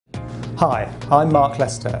Hi, I'm Mark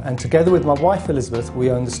Lester, and together with my wife Elizabeth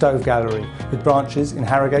we own the Stove Gallery with branches in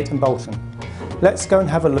Harrogate and Bolton. Let's go and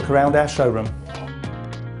have a look around our showroom.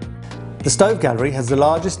 The Stove Gallery has the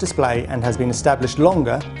largest display and has been established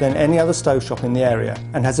longer than any other stove shop in the area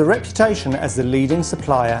and has a reputation as the leading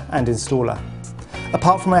supplier and installer.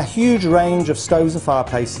 Apart from our huge range of stoves and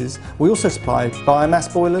fireplaces, we also supply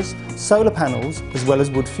biomass boilers, solar panels as well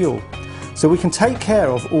as wood fuel, so we can take care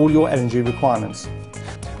of all your energy requirements.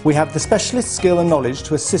 We have the specialist skill and knowledge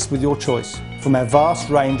to assist with your choice from our vast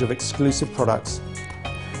range of exclusive products.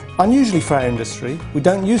 Unusually for our industry, we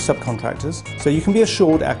don't use subcontractors, so you can be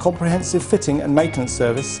assured our comprehensive fitting and maintenance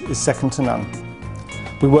service is second to none.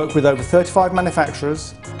 We work with over 35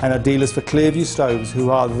 manufacturers and are dealers for Clearview Stoves, who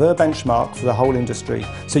are the benchmark for the whole industry,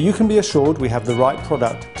 so you can be assured we have the right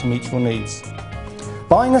product to meet your needs.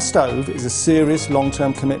 Buying a stove is a serious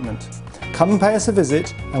long-term commitment. Come and pay us a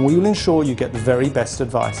visit and we will ensure you get the very best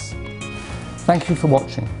advice. Thank you for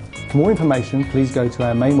watching. For more information, please go to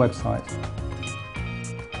our main website